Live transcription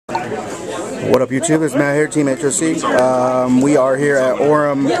What up, YouTube? It's Matt here, Team HOC. We are here at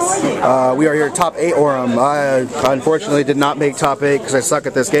Orem. We are here at Top 8 Orem. I unfortunately did not make Top 8 because I suck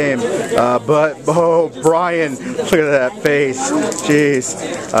at this game. But, oh, Bryan, look at that face. Jeez.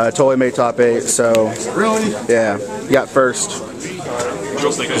 Totally made Top 8, so. Really? Yeah. You got first.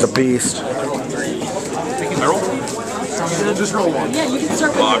 He's a beast. Just roll one. Yeah, you can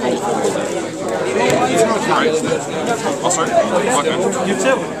start with I'll start. You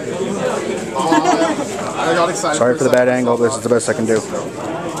too. I got excited. Sorry for the bad angle, but this is the best I can do.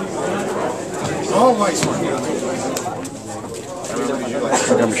 Oh, nice one.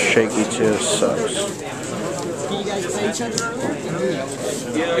 Like I'm shaky too, sucks. Can you guys play each other?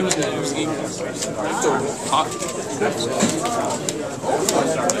 Yeah, it was good. It was good. Hot.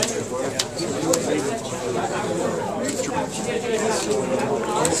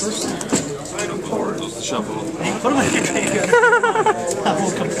 Just the shovel. What am I doing? I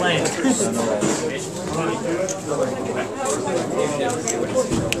won't complain.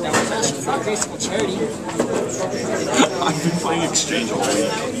 It's not basically charity. I've been playing Exchange all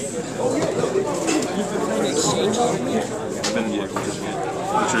week. You've been playing Exchange all week? I've been the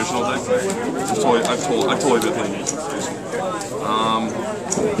traditional deck. I've totally been playing it.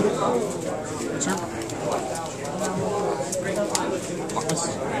 Sir? Lock this.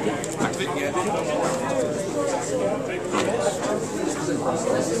 Activate.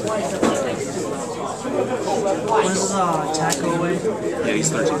 What does attack go away? Yeah, he's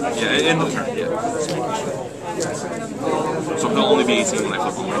 13. Yeah, end of the turn. Yeah. So he'll only be 18 when I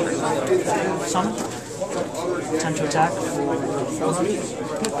flip him my turn. Summon? Time to attack?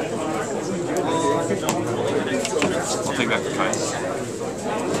 I'll take back the Kais.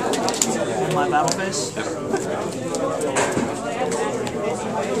 In my battle phase? Yep.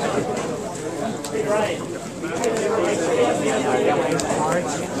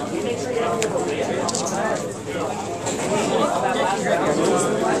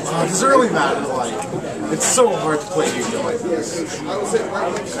 Does it really matter? Like, it's so hard to play Yu-Gi-Oh like this. Kind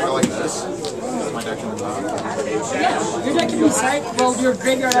of like this. My deck in the top. Yeah, your deck can be side. Well, your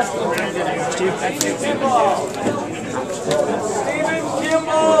graveyard has to be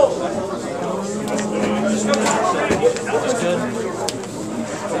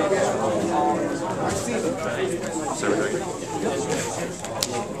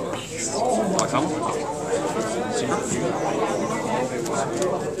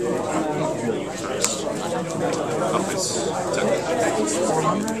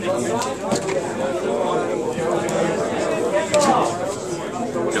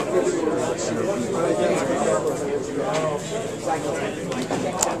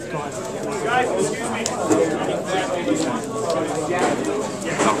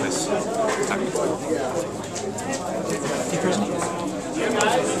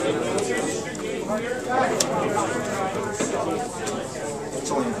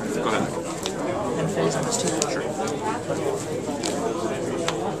Go ahead. in phase on this too. Sure.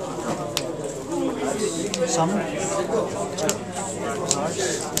 Summon?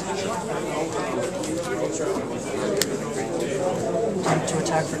 Time to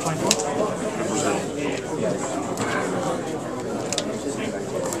attack for 24.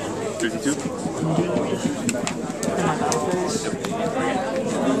 52. In my battle phase.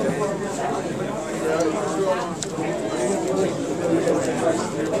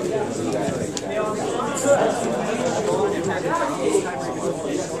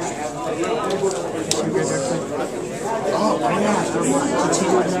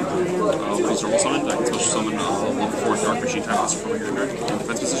 Please normal summon. I can special summon level 4 Dark Machine Timeless from your graveyard in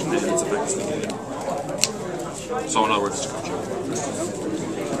defense position, and its effect is negated. So in other words, it's a coach.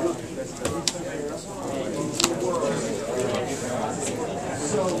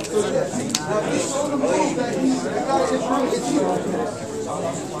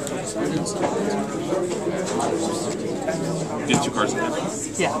 You have 2 cards in there.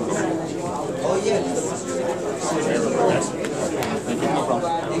 Yeah.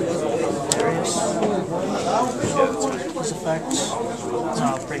 This effect.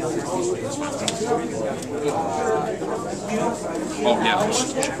 Bring up your Oh, yeah.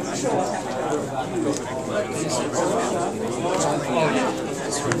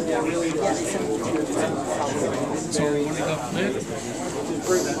 So when it got split,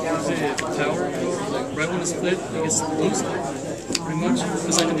 the tower, like right when it's split, it gets loose, pretty much,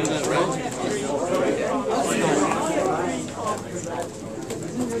 because I can do that, right?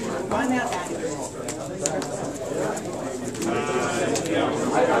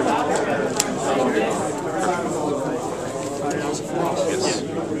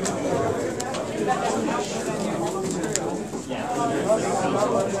 Yes.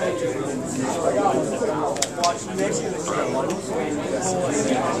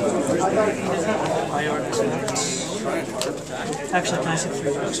 Actually, can I see $3?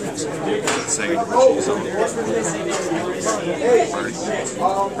 Second appreciate something.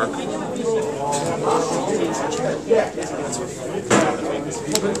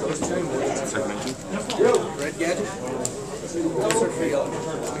 Second engine. Red gadget?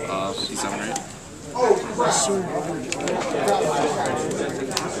 57, right?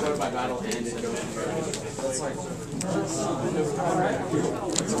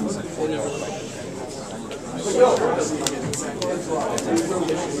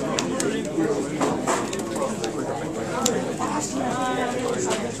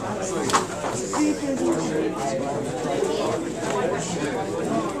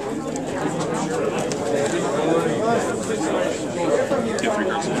 Get 3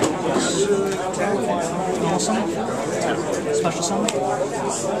 cards. Normal summon? Special summon?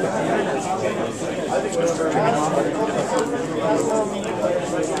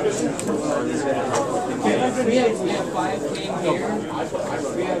 We have 5 game here.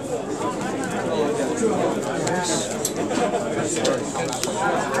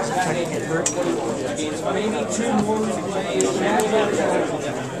 Maybe 2 more to play.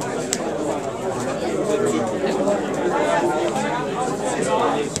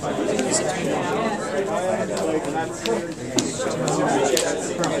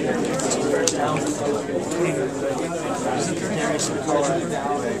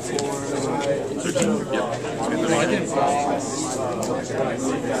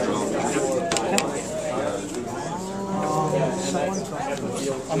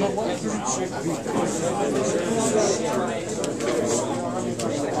 I'm at what?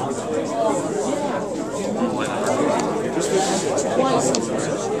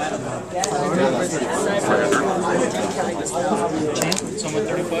 So I'm at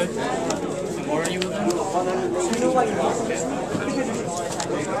 35. And what are you with them?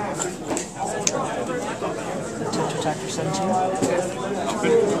 To attack for 17.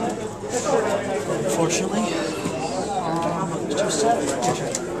 Unfortunately. It's too sad.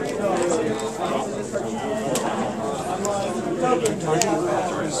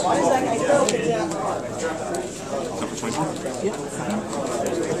 Number 24? Yep.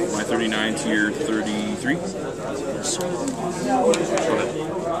 My 39 to your 33? Yes, sir. Go ahead.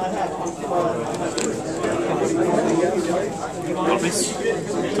 Little piece?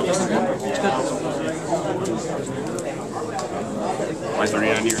 My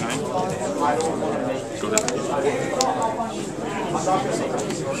 39 to your 9? Go ahead.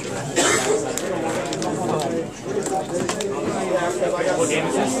 What game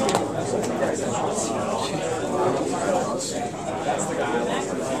is this?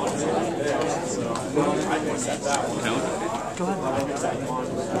 Go ahead.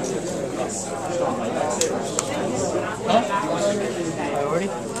 Huh? Priority?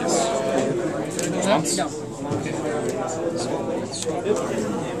 Response? No.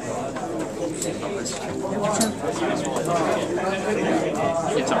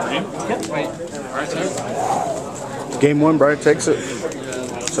 It's our game? Yep. Alright, sir. Game 1, Bryan takes it.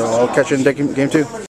 So I'll catch you in game 2.